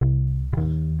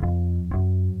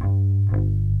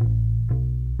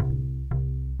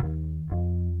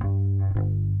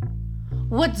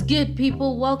What's good,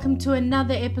 people? Welcome to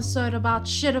another episode about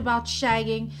shit about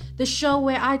shagging, the show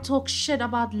where I talk shit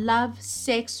about love,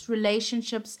 sex,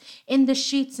 relationships in the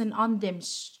sheets and on them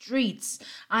streets.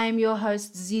 I am your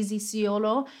host, Zizi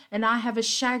Ciolo, and I have a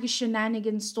shaggy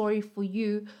shenanigan story for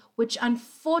you, which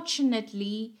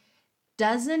unfortunately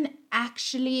doesn't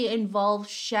actually involve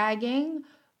shagging,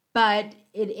 but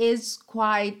it is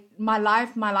quite my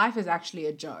life. My life is actually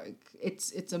a joke.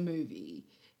 It's a movie.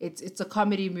 It's a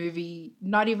comedy movie,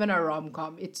 not even a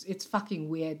rom-com. It's fucking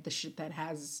weird, the shit that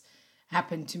has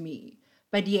happened to me.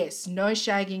 But yes, no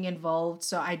shagging involved.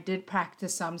 So I did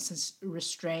practice some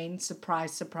restraint.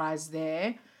 Surprise, surprise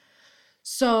there.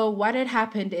 So what had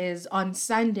happened is on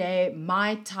Sunday,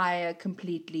 my tire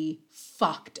completely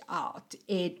fucked out.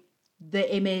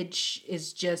 The image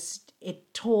is just,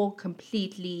 it tore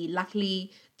completely.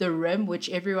 Luckily, the rim, which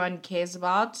everyone cares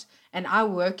about, and I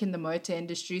work in the motor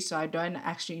industry, so I don't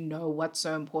actually know what's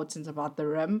so important about the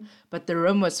rim, but the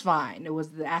rim was fine. It was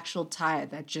the actual tire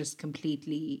that just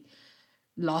completely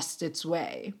lost its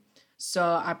way.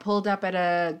 So I pulled up at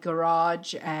a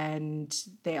garage and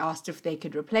they asked if they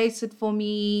could replace it for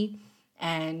me.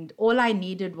 And all I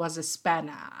needed was a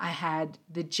spanner. I had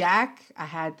the jack, I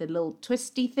had the little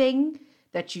twisty thing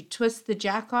that you twist the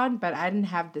jack on, but I didn't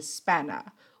have the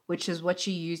spanner, which is what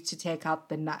you use to take out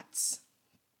the nuts.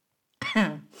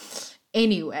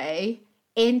 Anyway,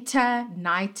 enter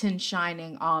knight in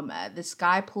shining armor. This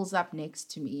guy pulls up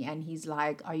next to me and he's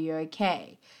like, "Are you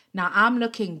okay?" Now I'm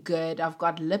looking good. I've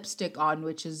got lipstick on,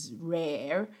 which is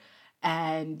rare,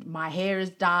 and my hair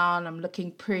is down. I'm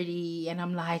looking pretty, and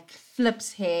I'm like,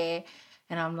 flips hair,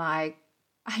 and I'm like,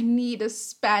 "I need a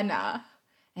spanner."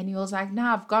 And he was like, "No,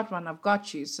 I've got one. I've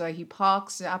got you." So he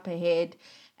parks up ahead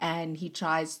and he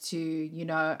tries to,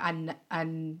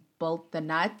 unbolt the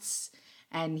nuts.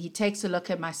 And he takes a look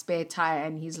at my spare tire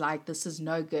and he's like, "This is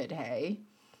no good, hey?"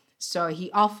 So he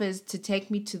offers to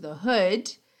take me to the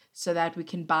hood so that we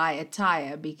can buy a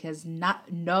tire because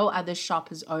no other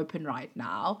shop is open right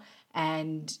now.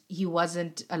 And he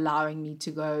wasn't allowing me to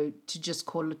go to just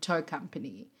call a tow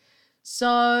company.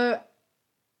 So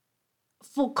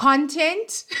for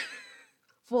content,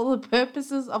 for the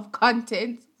purposes of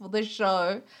content for the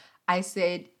show, I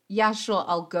said, "Yeah, sure,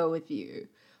 I'll go with you."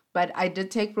 But I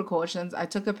did take precautions. I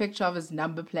took a picture of his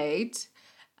number plate,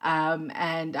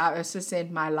 and I also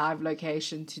sent my live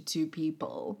location to 2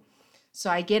 people. So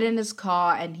I get in his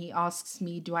car and he asks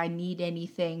me, "Do I need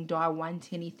anything? Do I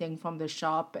want anything from the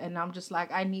shop?" And I'm just like,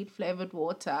 "I need flavored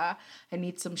water. I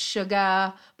need some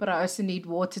sugar, but I also need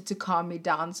water to calm me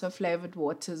down." So flavored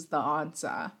water is the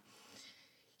answer.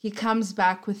 He comes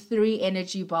back with 3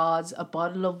 energy bars, a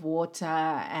bottle of water,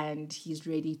 and he's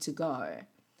ready to go.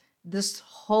 This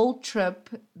whole trip,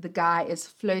 the guy is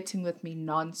flirting with me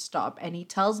nonstop and he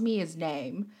tells me his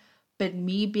name, but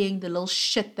me being the little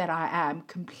shit that I am,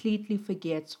 completely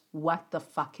forgets what the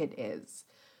fuck it is.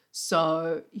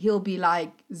 So he'll be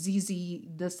like, "ZZ,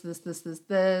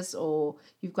 this, or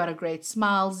 "You've got a great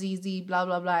smile, ZZ, blah,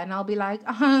 blah, blah." And I'll be like,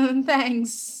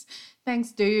 "Thanks.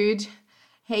 Thanks, dude.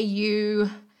 Hey,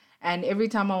 you." And every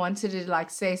time I wanted to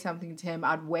say something to him,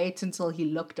 I'd wait until he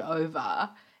looked over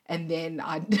and then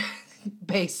I'd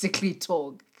basically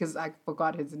talk because I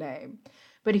forgot his name.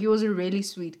 But he was a really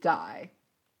sweet guy.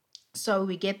 So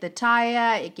we get the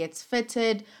tire, it gets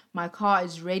fitted, my car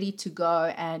is ready to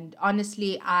go. And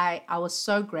honestly, I was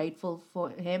so grateful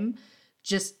for him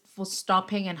just for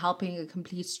stopping and helping a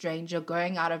complete stranger,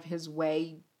 going out of his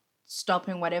way,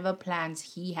 stopping whatever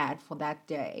plans he had for that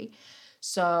day.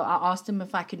 So I asked him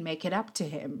if I could make it up to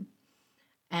him.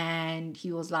 And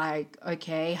he was like,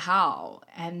 "Okay, how?"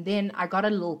 And then I got a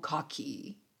little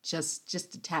cocky,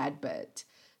 just a tad bit.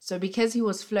 So because he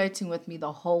was flirting with me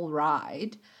the whole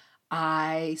ride,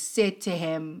 I said to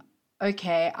him,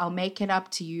 "Okay, I'll make it up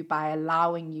to you by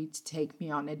allowing you to take me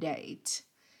on a date."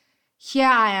 Here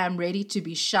I am ready to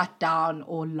be shut down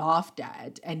or laughed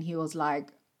at. And he was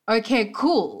like, "Okay,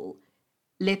 cool.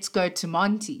 Let's go to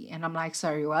Monty." And I'm like,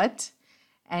 "Sorry, what?"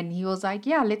 And he was like,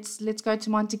 "Yeah, let's go to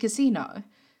Monte Casino."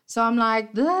 So I'm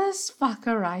like, "This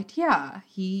fucker right here."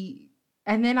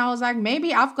 And then I was like,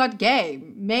 maybe I've got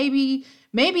game. Maybe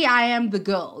I am the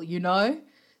girl, you know?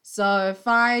 So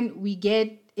fine, we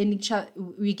get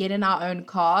in our own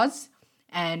cars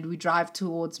and we drive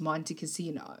towards Monte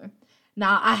Casino.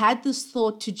 Now I had this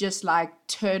thought to just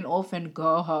turn off and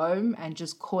go home and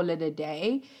just call it a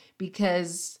day,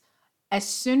 because as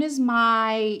soon as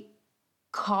my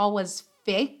car was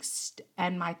fixed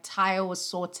and my tire was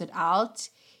sorted out,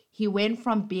 he went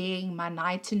from being my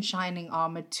knight in shining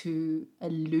armor to a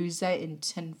loser in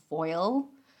tin foil.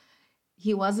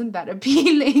 he wasn't that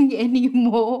appealing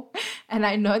anymore. And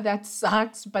I know that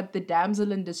sucks, but the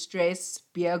damsel in distress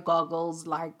beer goggles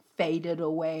like faded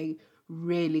away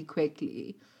really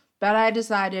quickly. But I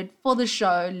decided for the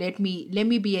show, let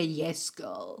me be a yes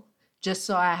girl, just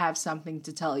so I have something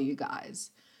to tell you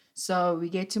guys. So we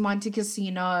get to Monte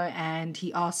Casino and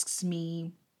he asks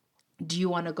me, do you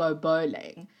want to go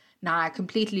bowling? Now I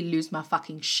completely lose my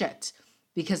fucking shit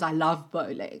because I love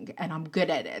bowling and I'm good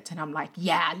at it. And I'm like,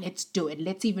 yeah, let's do it.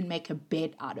 Let's even make a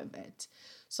bet out of it.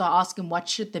 So I ask him, what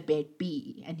should the bet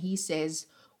be? And he says,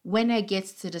 winner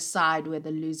gets to decide where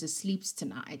the loser sleeps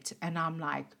tonight. And I'm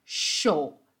like,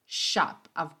 sure, sharp,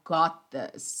 I've got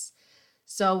this.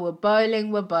 So we're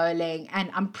bowling.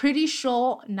 And I'm pretty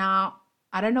sure now,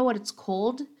 I don't know what it's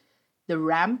called, the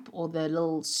ramp or the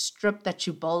little strip that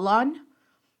you bowl on.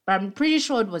 But I'm pretty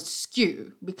sure it was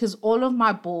skew because all of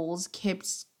my balls kept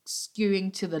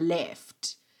skewing to the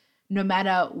left no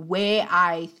matter where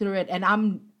I threw it. And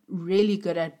I'm really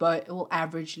good at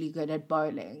averagely good at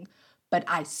bowling. But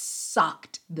I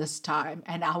sucked this time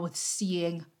and I was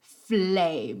seeing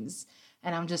flames.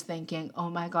 And I'm just thinking,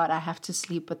 oh my God, I have to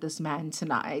sleep with this man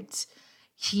tonight.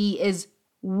 He is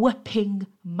whipping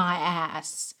my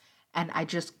ass. And I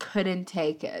just couldn't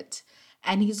take it.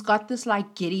 And he's got this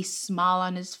like giddy smile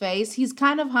on his face. He's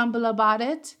kind of humble about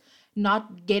it,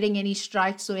 not getting any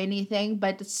strikes or anything,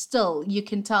 but still, you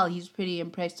can tell he's pretty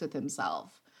impressed with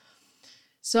himself.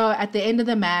 So at the end of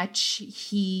the match,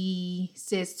 he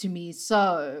says to me,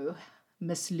 so,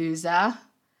 Miss Loser,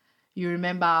 you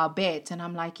remember our bet? And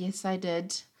I'm like, yes, I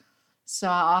did. So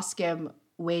I ask him,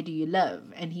 where do you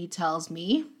live? And he tells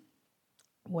me,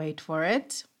 wait for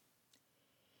it.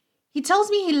 He tells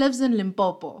me he lives in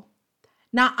Limpopo.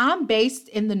 Now, I'm based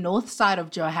in the north side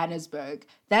of Johannesburg.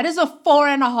 That is a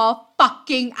 4.5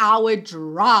 fucking hour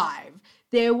drive.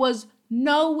 There was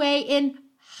no way in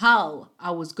hell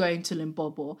I was going to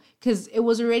Limpopo because it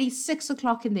was already 6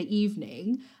 o'clock in the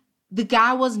evening. The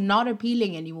guy was not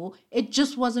appealing anymore. It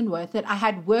just wasn't worth it. I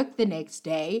had work the next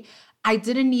day. I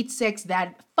didn't need sex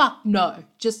no.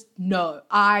 Just no.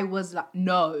 I was like,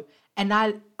 no. And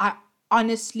I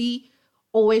honestly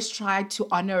always tried to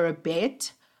honor a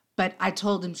bet. But I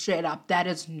told him straight up, that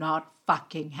is not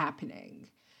fucking happening.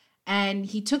 And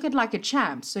he took it like a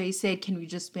champ. So he said, can we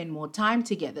just spend more time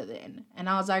together then? And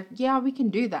I was like, yeah, we can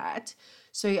do that.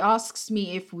 So he asks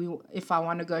me if I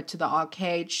want to go to the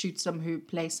arcade, shoot some hoop,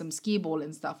 play some skee ball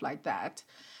and stuff like that.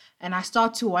 And I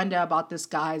start to wonder about this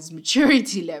guy's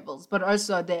maturity levels, but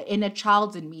also the inner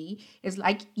child in me is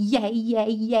like, yay, yay,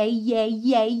 yay, yay,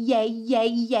 yay, yay, yay,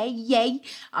 yay, yay.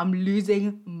 I'm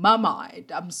losing my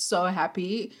mind. I'm so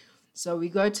happy. So we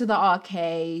go to the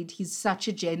arcade. He's such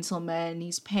a gentleman.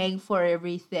 He's paying for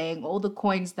everything, all the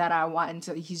coins that I want.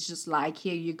 So he's just like,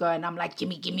 here you go. And I'm like, give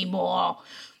me more.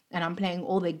 And I'm playing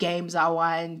all the games I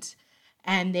want.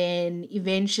 And then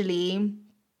eventually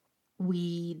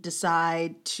we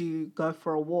decide to go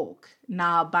for a walk.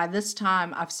 Now, by this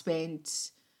time, I've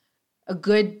spent a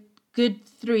good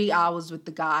 3 hours with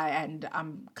the guy and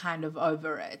I'm kind of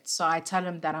over it. So I tell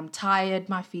him that I'm tired,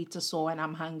 my feet are sore, and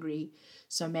I'm hungry.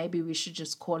 So maybe we should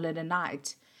just call it a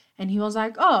night. And he was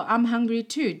like, oh, I'm hungry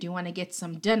too. Do you want to get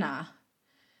some dinner?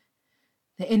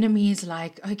 The enemy is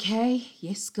like, okay,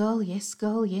 yes, girl, yes,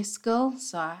 girl, yes, girl.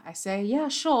 So I say, yeah,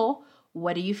 sure.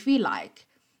 What do you feel like?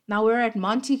 Now we're at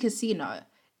Monte Casino.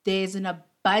 There's an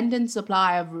abundant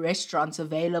supply of restaurants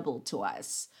available to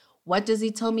us. What does he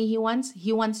tell me he wants?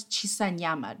 He wants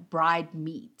chisanyama, bride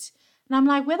meat. And I'm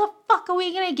like, where the fuck are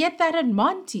we going to get that at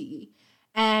Monte?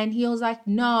 And he was like,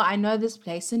 no, I know this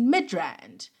place in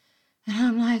Midrand. And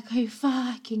I'm like, are you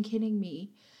fucking kidding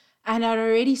me? And I'd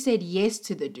already said yes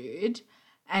to the dude.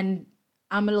 And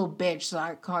I'm a little bitch, so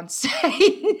I can't say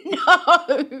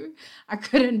no. I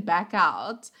couldn't back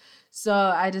out. So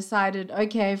I decided,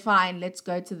 okay, fine, let's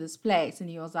go to this place. And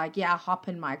he was like, yeah, hop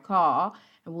in my car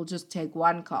and we'll just take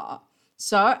one car.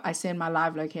 So I send my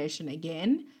live location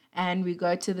again and we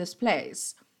go to this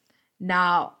place.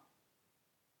 Now,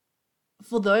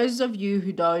 for those of you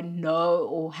who don't know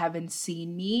or haven't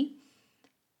seen me,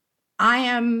 I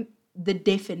am the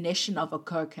definition of a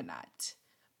coconut.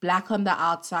 Black on the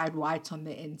outside, white on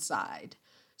the inside.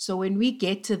 So when we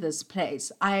get to this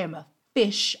place, I am a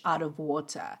fish out of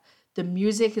water. The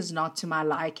music is not to my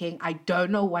liking. I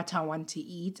don't know what I want to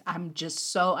eat. I'm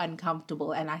just so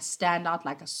uncomfortable and I stand out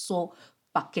like a sore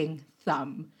fucking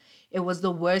thumb. It was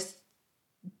the worst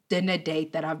dinner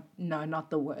date no, not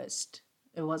the worst.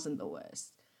 It wasn't the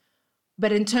worst.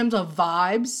 But in terms of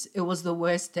vibes, it was the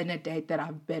worst dinner date that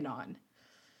I've been on.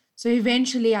 So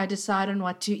eventually I decide on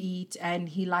what to eat, and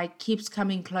he like keeps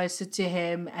coming closer to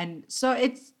him. And so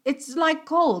it's like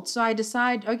cold. So I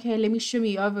decide, okay, let me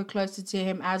shimmy over closer to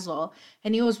him as well.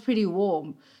 And he was pretty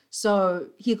warm. So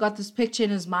he got this picture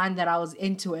in his mind that I was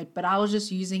into it, but I was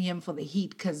just using him for the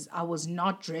heat because I was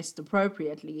not dressed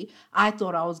appropriately. I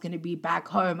thought I was going to be back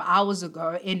home hours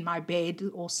ago in my bed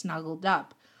all snuggled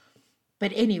up.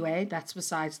 But anyway, that's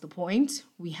besides the point.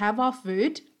 We have our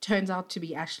food, turns out to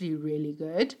be actually really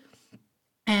good.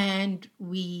 And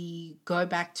we go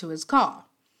back to his car.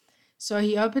 So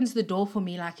he opens the door for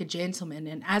me like a gentleman.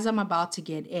 And as I'm about to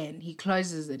get in, he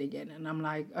closes it again. And I'm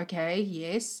like, okay,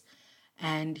 yes.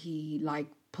 And he like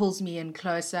pulls me in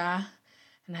closer.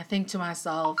 And I think to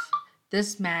myself,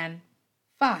 this man,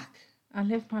 fuck, I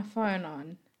left my phone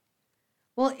on.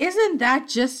 Well, isn't that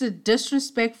just a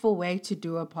disrespectful way to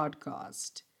do a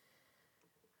podcast?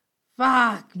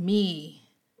 Fuck me.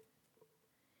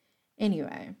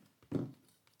 Anyway,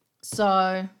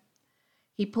 so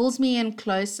he pulls me in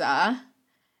closer,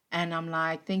 and I'm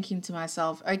like thinking to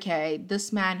myself, okay,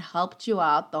 this man helped you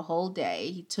out the whole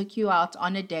day. He took you out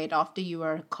on a date after you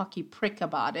were a cocky prick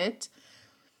about it.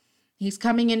 He's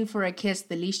coming in for a kiss.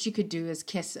 The least you could do is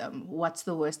kiss him. What's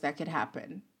the worst that could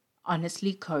happen?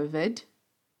 Honestly, COVID.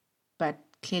 But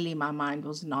clearly my mind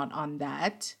was not on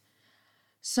that.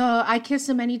 So I kiss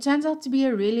him, and he turns out to be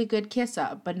a really good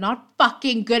kisser, but not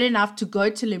fucking good enough to go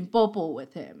to Limpopo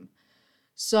with him.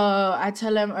 So I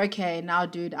tell him, okay, now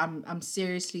dude, I'm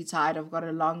seriously tired. I've got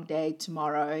a long day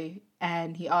tomorrow.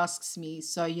 And he asks me,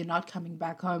 so you're not coming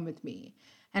back home with me?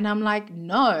 And I'm like,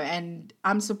 no. And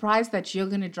I'm surprised that you're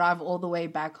going to drive all the way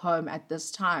back home at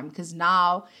this time, because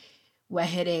now we're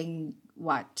hitting,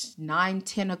 9,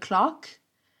 10 o'clock?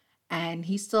 And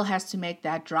he still has to make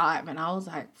that drive. And I was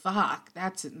like, fuck,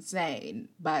 that's insane.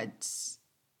 But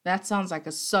that sounds like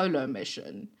a solo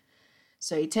mission.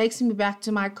 So he takes me back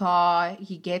to my car.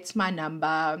 He gets my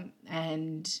number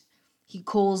and he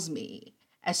calls me.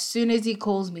 As soon as he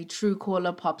calls me,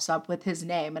 Truecaller pops up with his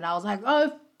name. And I was like,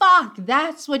 oh, fuck,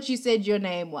 that's what you said your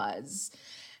name was.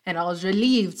 And I was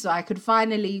relieved. So I could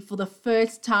finally, for the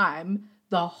first time,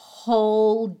 the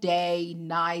whole day,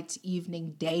 night,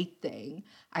 evening date thing,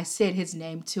 I said his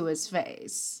name to his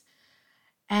face.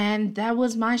 And that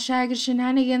was my shaggy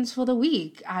shenanigans for the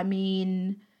week. I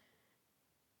mean,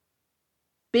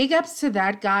 big ups to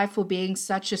that guy for being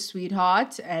such a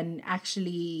sweetheart and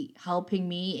actually helping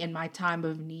me in my time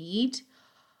of need.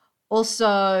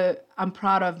 Also, I'm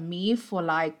proud of me for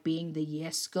like being the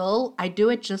yes girl. I do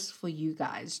it just for you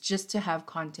guys, just to have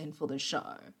content for the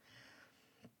show.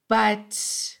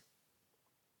 But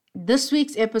this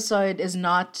week's episode is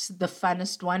not the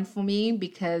funnest one for me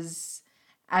because,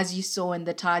 as you saw in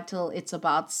the title, it's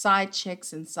about side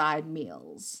chicks and side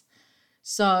meals.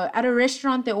 So at a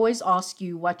restaurant, they always ask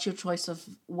you what choice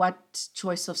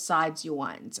of sides you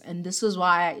want. And this is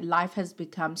why life has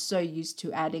become so used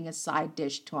to adding a side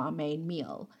dish to our main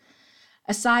meal.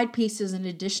 A side piece is an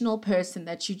additional person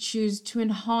that you choose to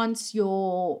enhance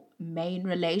your main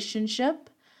relationship.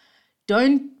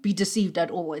 Don't be deceived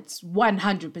at all. It's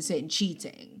 100%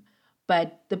 cheating.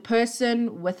 But the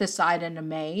person with a side and a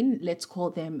main, let's call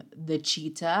them the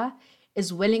cheater,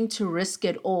 is willing to risk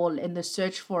it all in the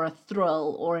search for a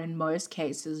thrill, or in most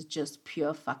cases, just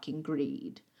pure fucking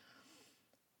greed.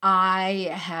 I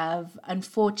have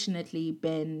unfortunately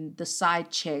been the side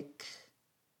chick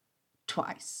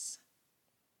twice.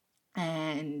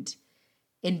 And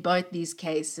in both these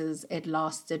cases, it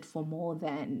lasted for more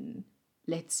than,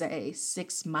 let's say,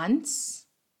 6 months.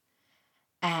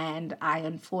 And I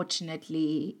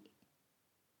unfortunately,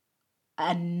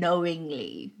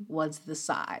 unknowingly, was the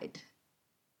side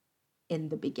in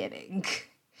the beginning.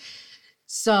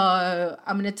 So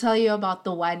I'm going to tell you about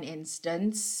the one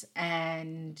instance,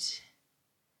 and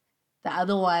the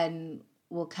other one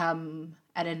will come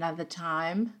at another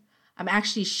time. I'm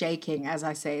actually shaking as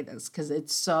I say this because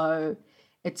it's so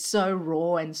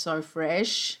raw and so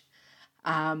fresh.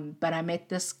 But I met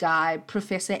this guy,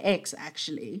 Professor X,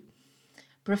 actually.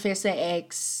 Professor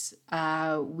X,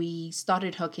 we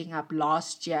started hooking up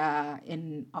last year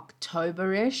in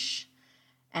October-ish,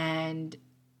 and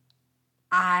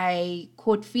I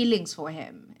caught feelings for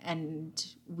him, and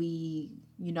we,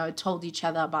 told each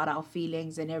other about our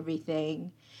feelings and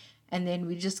everything. And then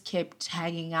we just kept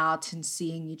hanging out and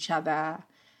seeing each other.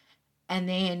 And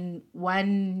then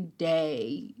one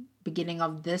day, beginning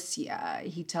of this year,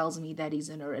 he tells me that he's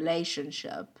in a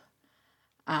relationship.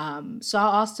 So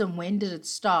I asked him, when did it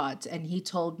start? And he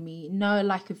told me, no,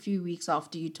 like a few weeks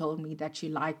after you told me that you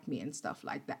liked me and stuff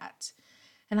like that.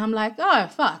 And I'm like, oh,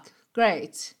 fuck,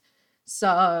 great.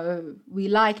 So we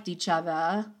liked each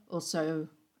other. Also,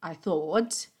 I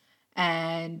thought.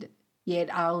 And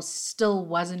yet I still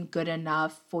wasn't good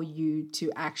enough for you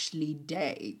to actually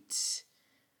date.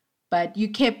 But you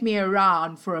kept me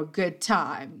around for a good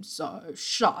time, so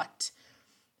shot.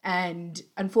 And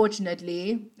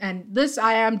unfortunately, and this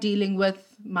I am dealing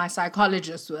with my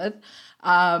psychologist with,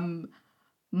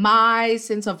 my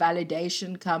sense of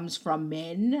validation comes from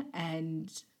men. And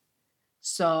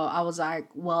so I was like,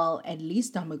 well, at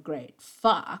least I'm a great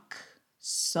fuck.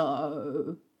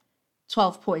 So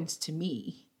 12 points to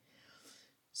me.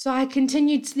 So I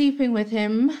continued sleeping with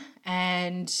him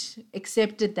and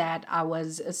accepted that I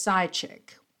was a side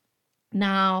chick.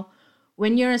 Now,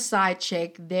 when you're a side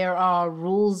chick, there are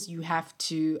rules you have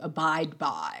to abide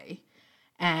by.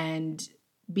 And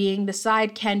being the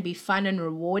side can be fun and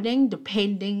rewarding,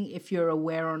 depending if you're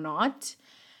aware or not.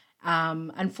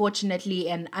 Unfortunately,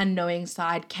 an unknowing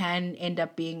side can end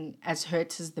up being as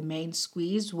hurt as the main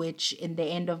squeeze, which in the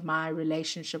end of my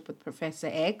relationship with Professor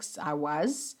X, I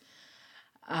was.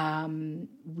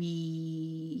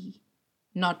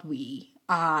 Not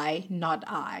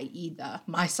I either.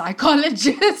 My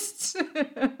psychologist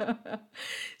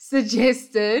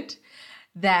suggested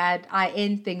that I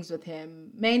end things with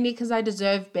him, mainly because I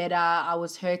deserve better. I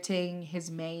was hurting his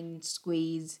main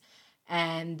squeeze,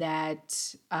 and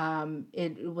that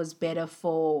it was better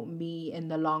for me in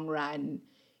the long run,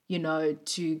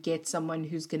 to get someone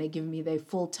who's going to give me their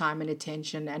full time and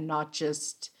attention, and not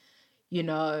just,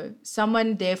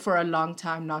 someone there for a long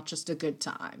time, not just a good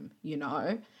time,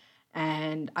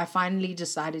 And I finally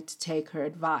decided to take her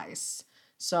advice.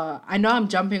 So I know I'm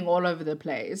jumping all over the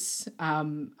place.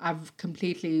 I've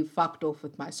completely fucked off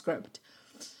with my script.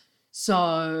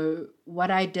 So what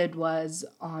I did was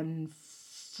on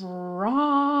Friday,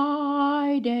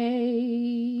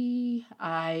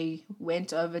 I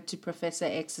went over to Professor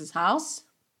X's house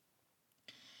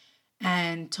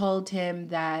and told him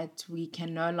that we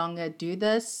can no longer do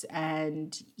this.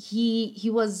 And he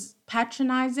was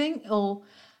patronizing, or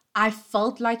I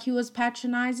felt like he was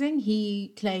patronizing.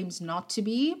 He claims not to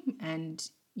be, and,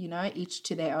 each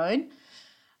to their own.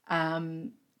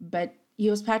 But he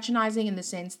was patronizing in the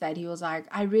sense that he was like,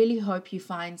 I really hope you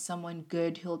find someone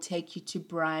good who'll take you to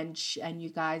brunch and you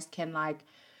guys can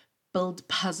build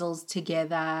puzzles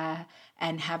together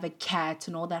and have a cat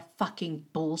and all that fucking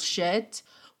bullshit,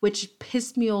 which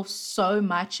pissed me off so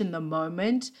much in the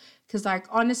moment. Because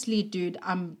honestly, dude,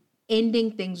 I'm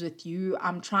ending things with you.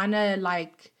 I'm trying to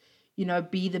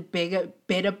be the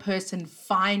better person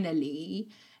finally.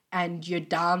 And you're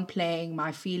downplaying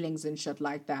my feelings and shit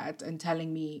like that and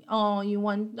telling me, I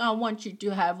want you to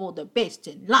have all the best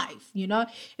in life.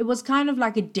 It was kind of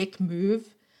like a dick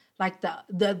move, like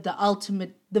the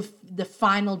ultimate, the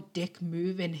final dick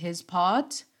move in his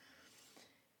part.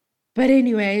 But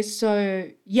anyway, so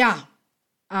yeah,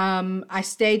 I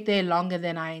stayed there longer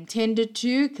than I intended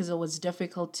to because it was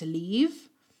difficult to leave.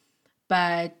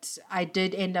 But I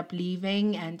did end up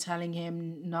leaving and telling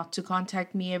him not to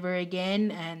contact me ever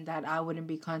again and that I wouldn't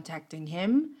be contacting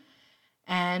him.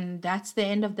 And that's the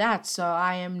end of that. So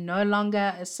I am no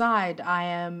longer a side. I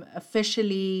am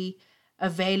officially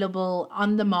available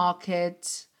on the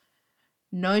market,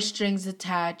 no strings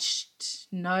attached,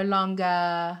 no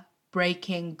longer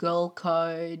breaking girl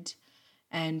code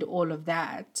and all of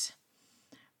that.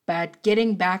 But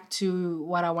getting back to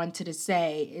what I wanted to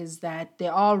say is that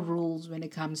there are rules when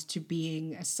it comes to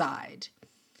being a side.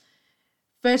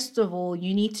 First of all,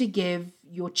 you need to give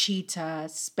your cheater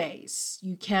space.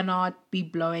 You cannot be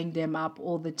blowing them up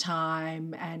all the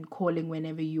time and calling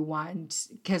whenever you want,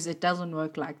 because it doesn't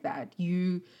work like that.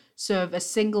 You serve a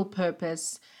single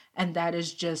purpose, and that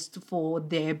is just for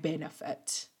their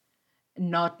benefit,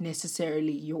 not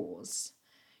necessarily yours.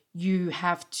 You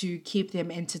have to keep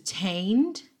them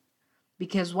entertained,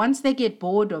 because once they get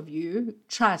bored of you,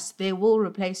 trust, they will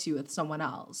replace you with someone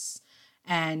else.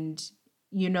 And,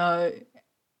 you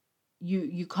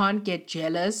can't get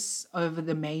jealous over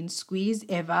the main squeeze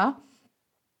ever.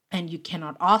 And you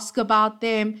cannot ask about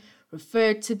them,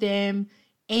 refer to them,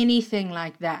 anything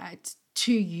like that.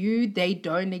 To you, they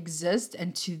don't exist.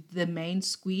 And to the main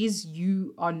squeeze,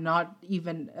 you are not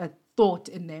even a thought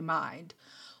in their mind.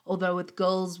 Although with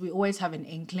girls, we always have an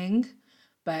inkling.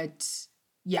 But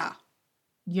yeah,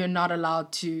 you're not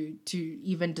allowed to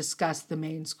even discuss the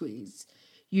main squeeze.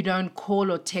 You don't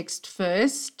call or text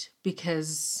first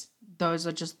because those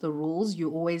are just the rules. You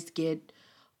always get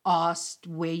asked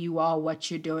where you are,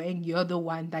 what you're doing. You're the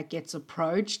one that gets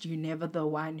approached. You're never the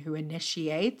one who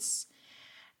initiates.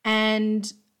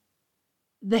 And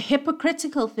the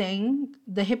hypocritical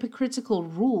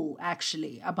rule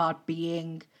actually about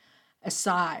being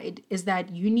aside is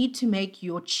that you need to make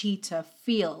your cheater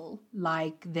feel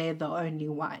like they're the only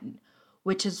one,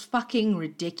 which is fucking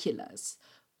ridiculous.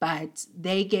 But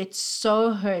they get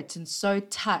so hurt and so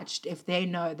touched if they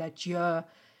know that you're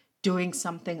doing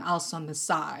something else on the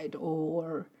side,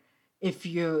 or if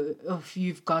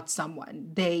you've got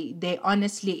someone. They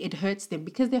honestly, it hurts them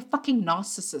because they're fucking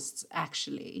narcissists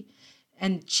actually,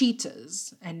 and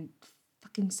cheaters and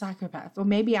fucking psychopaths. Or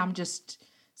maybe I'm just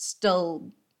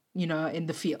still, in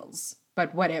the fields,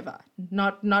 but whatever.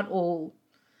 Not all.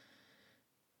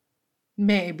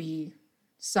 Maybe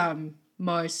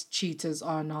most cheaters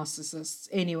are narcissists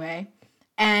anyway.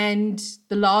 And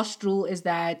the last rule is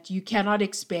that you cannot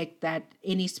expect that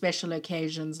any special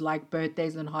occasions like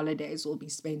birthdays and holidays will be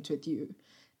spent with you.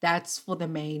 That's for the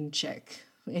main chick.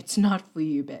 It's not for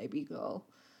you, baby girl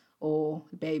or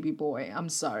baby boy. I'm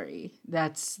sorry.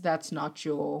 That's not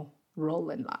your role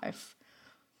in life.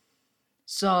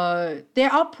 So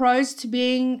there are pros to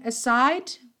being a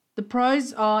side. The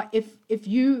pros are if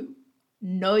you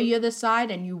know you're the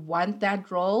side and you want that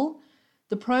role,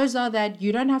 the pros are that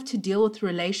you don't have to deal with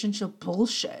relationship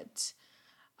bullshit.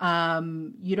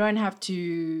 You don't have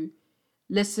to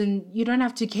listen. You don't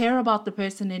have to care about the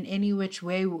person in any which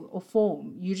way or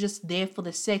form. You're just there for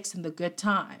the sex and the good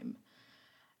time.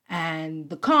 And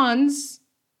the cons,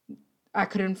 I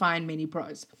couldn't find many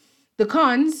pros. The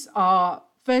cons are,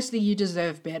 firstly, you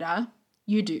deserve better.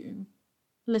 You do.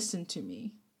 Listen to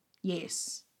me.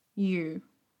 Yes, you.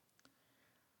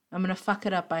 I'm going to fuck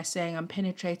it up by saying I'm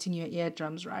penetrating your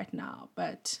eardrums right now,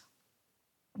 but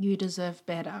you deserve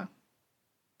better.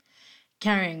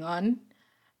 Carrying on.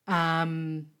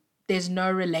 There's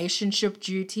no relationship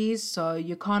duties, so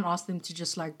you can't ask them to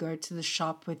just like go to the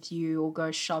shop with you or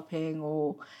go shopping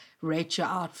or rate your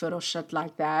outfit or shit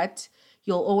like that.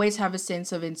 You'll always have a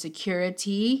sense of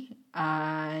insecurity,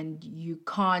 and you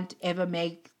can't ever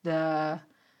make the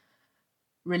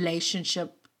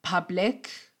relationship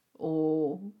public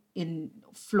or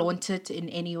flaunt it in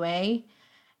any way.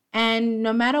 And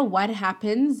no matter what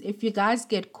happens, if you guys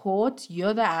get caught,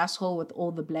 you're the asshole with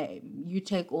all the blame. You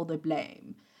take all the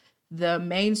blame. The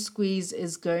main squeeze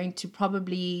is going to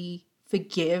possibly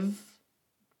forgive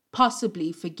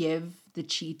the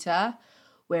cheater,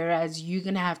 whereas you're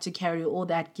going to have to carry all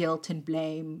that guilt and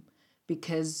blame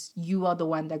because you are the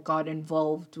one that got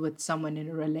involved with someone in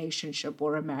a relationship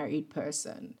or a married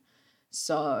person.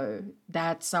 So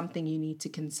that's something you need to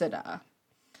consider.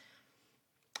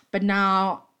 But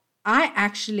now, I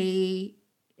actually,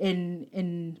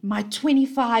 in my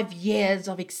 25 years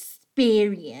of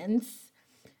experience,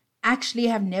 actually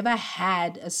have never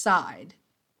had a side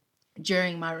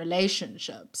during my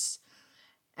relationships.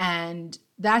 And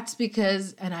that's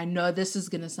because, and I know this is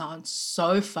going to sound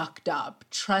so fucked up.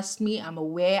 Trust me, I'm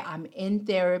aware, I'm in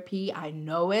therapy, I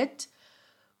know it.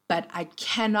 But I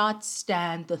cannot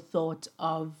stand the thought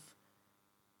of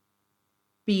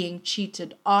being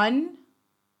cheated on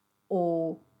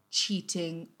or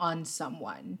cheating on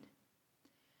someone.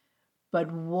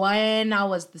 But when I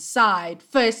was the side,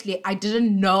 firstly, I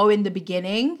didn't know in the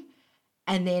beginning.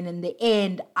 And then in the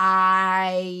end,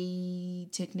 I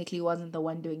technically wasn't the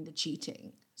one doing the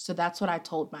cheating. So that's what I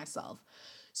told myself.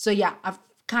 So yeah, I've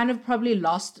kind of probably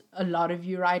lost a lot of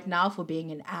you right now for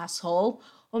being an asshole.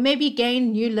 Or maybe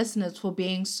gain new listeners for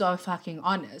being so fucking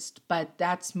honest. But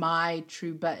that's my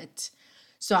true bit.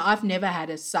 So I've never had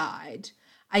a side.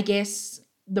 I guess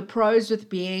the pros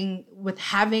with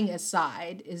having a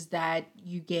side is that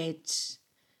you get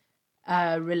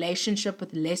a relationship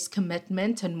with less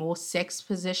commitment and more sex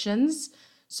positions.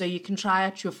 So you can try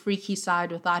out your freaky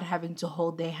side without having to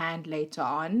hold their hand later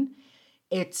on.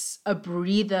 It's a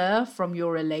breather from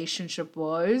your relationship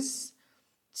woes.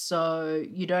 So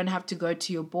you don't have to go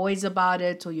to your boys about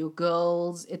it or your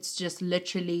girls. It's just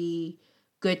literally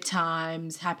good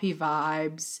times, happy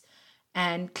vibes.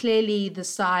 And clearly the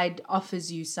side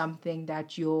offers you something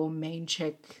that your main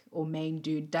chick or main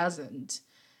dude doesn't.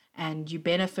 And you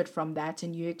benefit from that,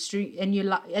 and you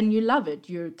love it.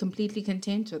 You're completely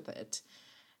content with it.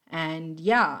 And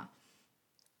yeah,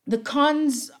 the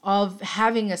cons of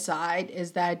having a side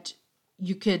is that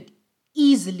you could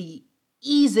easily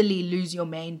lose your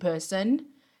main person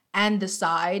and the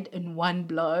side in one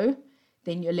blow.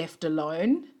 Then you're left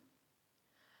alone.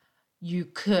 You're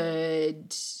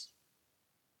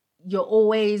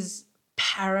always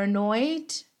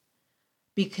paranoid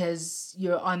because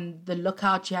you're on the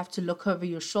lookout. You have to look over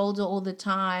your shoulder all the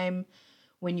time.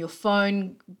 When your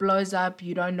phone blows up,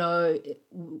 you don't know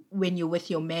when you're with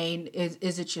your main,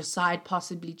 is it your side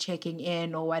possibly checking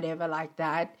in or whatever like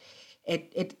that.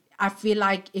 I feel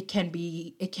like it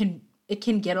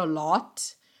can get a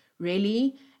lot,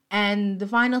 really. And the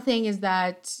final thing is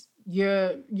that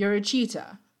you're a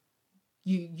cheater.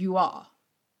 You are.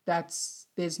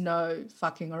 There's no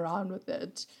fucking around with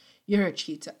it. You're a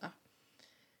cheater.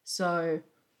 So,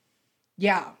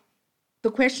 yeah.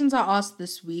 The questions I asked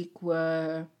this week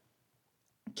were,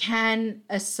 can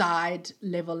a side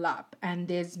level up? And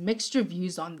there's mixed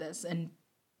reviews on this. And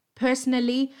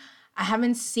personally, I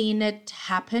haven't seen it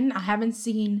happen. I haven't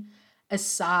seen a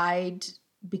side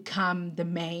become the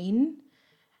main.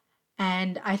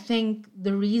 And I think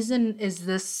the reason is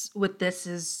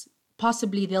is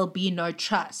possibly there'll be no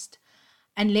trust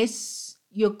unless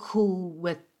you're cool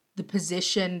with the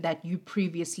position that you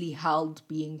previously held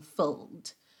being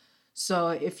filled. So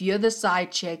if you're the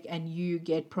side chick and you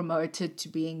get promoted to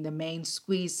being the main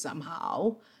squeeze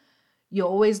somehow, you're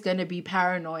always going to be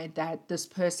paranoid that this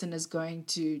person is going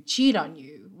to cheat on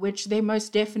you, which they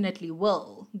most definitely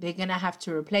will. They're going to have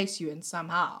to replace you in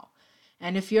somehow.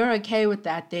 And if you're okay with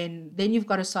that, then you've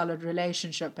got a solid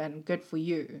relationship and good for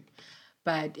you.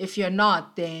 But if you're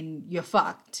not, then you're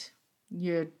fucked.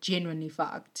 You're genuinely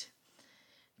fucked.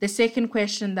 The second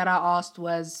question that I asked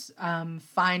was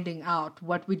finding out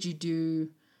what would you do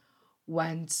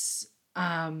once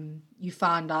you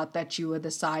found out that you were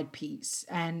the side piece.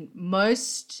 And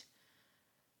most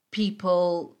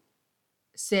people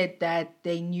said that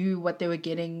they knew what they were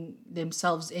getting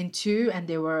themselves into and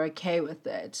they were okay with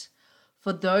it.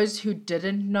 For those who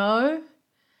didn't know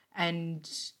and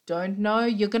don't know,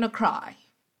 you're going to cry.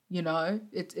 You know,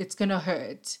 it's going to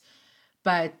hurt.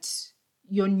 But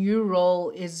your new role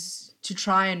is to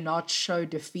try and not show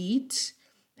defeat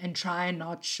and try and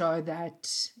not show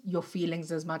that your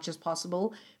feelings as much as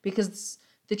possible, because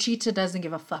the cheater doesn't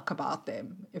give a fuck about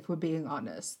them, if we're being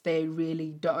honest. They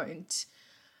really don't.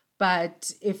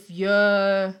 But if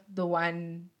you're the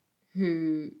one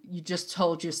who you just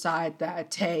told your side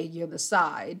that, hey, you're the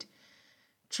side,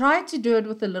 try to do it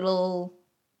with a little,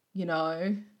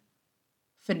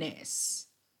 finesse.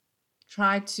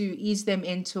 Try to ease them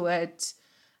into it.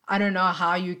 I don't know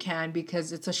how you can,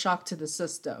 because it's a shock to the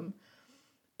system.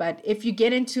 But if you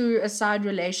get into a side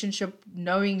relationship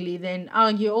knowingly, then,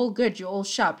 you're all good, you're all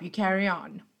sharp, you carry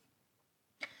on.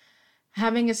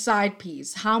 Having a side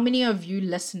piece. How many of you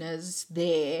listeners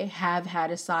there have had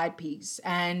a side piece?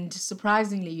 And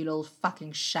surprisingly, you little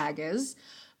fucking shaggers,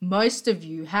 most of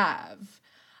you have.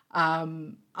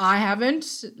 I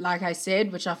haven't, like I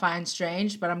said, which I find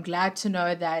strange, but I'm glad to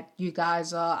know that you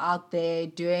guys are out there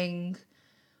doing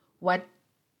what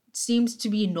seems to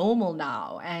be normal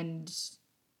now. And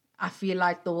I feel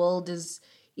like the world is,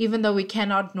 even though we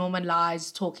cannot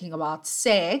normalize talking about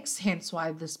sex, hence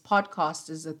why this podcast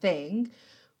is a thing,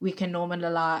 we can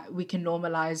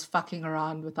normalize fucking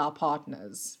around with our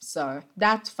partners. So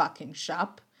that's fucking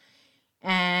sharp.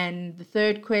 And the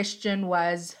third question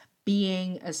was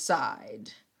being a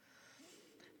side.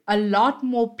 A lot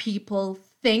more people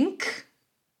think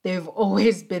they've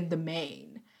always been the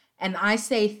main. And I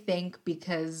say think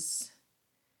because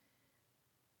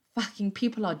fucking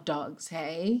people are dogs,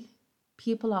 hey?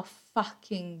 People are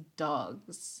fucking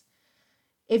dogs.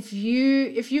 If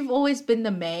you've always been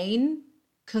the main,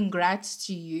 congrats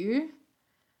to you.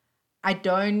 I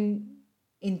don't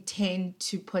intend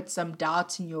to put some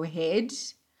doubt in your head,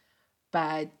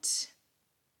 but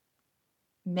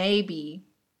maybe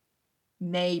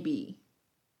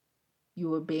you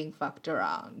were being fucked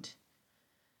around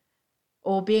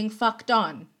or being fucked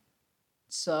on.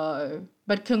 So,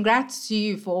 but congrats to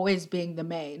you for always being the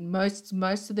main.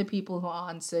 Most of the people who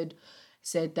answered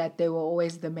said that they were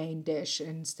always the main dish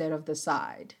instead of the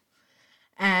side.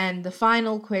 And the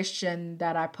final question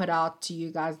that I put out to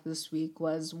you guys this week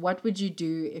was, what would you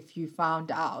do if you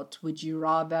found out? Would you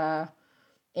rather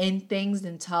end things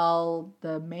until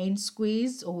the main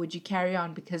squeeze, or would you carry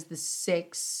on because the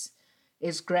sex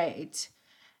is great?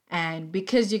 And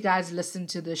because you guys listen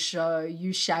to the show,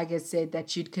 you shaggers said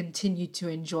that you'd continue to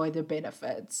enjoy the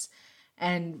benefits.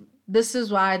 And this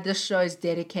is why this show is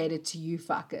dedicated to you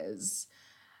fuckers.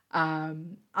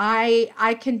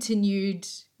 I continued,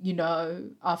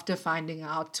 after finding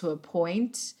out to a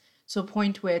point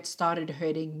where it started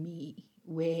hurting me,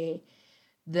 where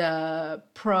the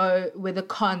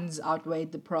cons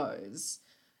outweighed the pros.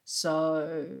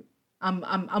 So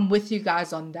I'm with you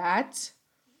guys on that.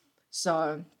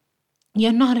 So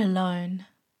you're not alone.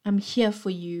 I'm here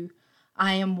for you.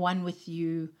 I am one with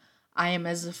you. I am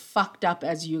as fucked up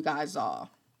as you guys are.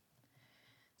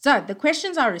 So the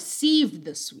questions I received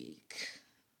this week,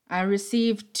 I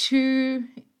received two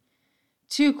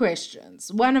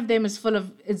questions. One of them is full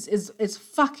of is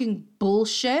fucking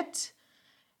bullshit,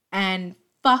 and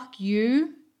fuck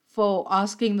you for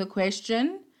asking the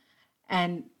question.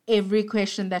 And every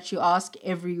question that you ask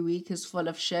every week is full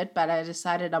of shit, but I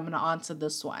decided I'm going to answer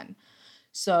this one.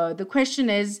 So the question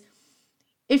is,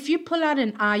 if you pull out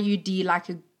an IUD like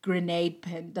a grenade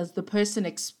pin, does the person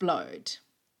explode?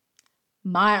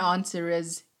 My answer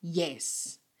is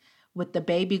yes, with the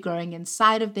baby growing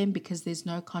inside of them because there's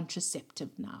no contraceptive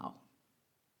now.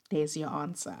 There's your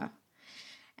answer.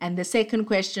 And the second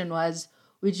question was,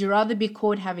 would you rather be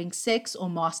caught having sex or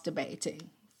masturbating?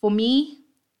 For me,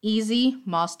 easy,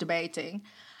 masturbating.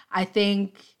 I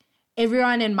think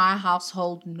everyone in my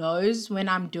household knows when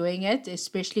I'm doing it,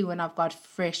 especially when I've got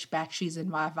fresh batteries in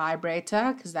my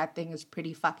vibrator, because that thing is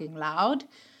pretty fucking loud.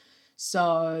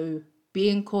 So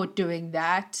being caught doing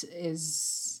that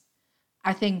is,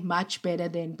 I think, much better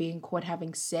than being caught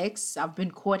having sex. I've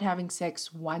been caught having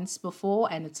sex once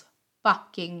before, and it's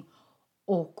fucking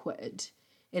awkward.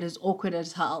 It is awkward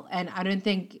as hell. And I don't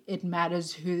think it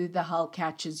matters who the hell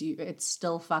catches you. It's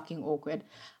still fucking awkward.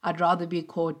 I'd rather be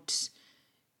caught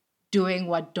doing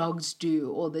what dogs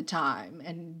do all the time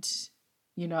and,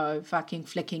 fucking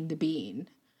flicking the bean.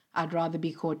 I'd rather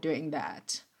be caught doing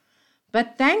that.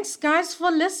 But thanks, guys, for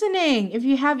listening. If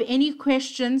you have any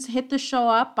questions, hit the show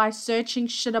up by searching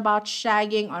Shit About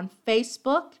Shagging on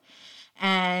Facebook.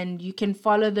 And you can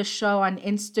follow the show on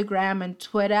Instagram and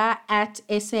Twitter at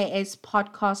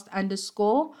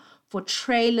SASpodcast_ for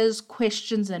trailers,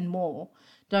 questions, and more.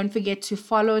 Don't forget to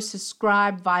follow,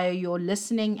 subscribe via your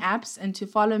listening apps, and to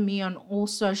follow me on all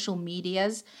social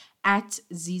medias at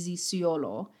Zizi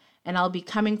Siolo. And I'll be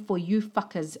coming for you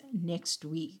fuckers next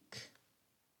week.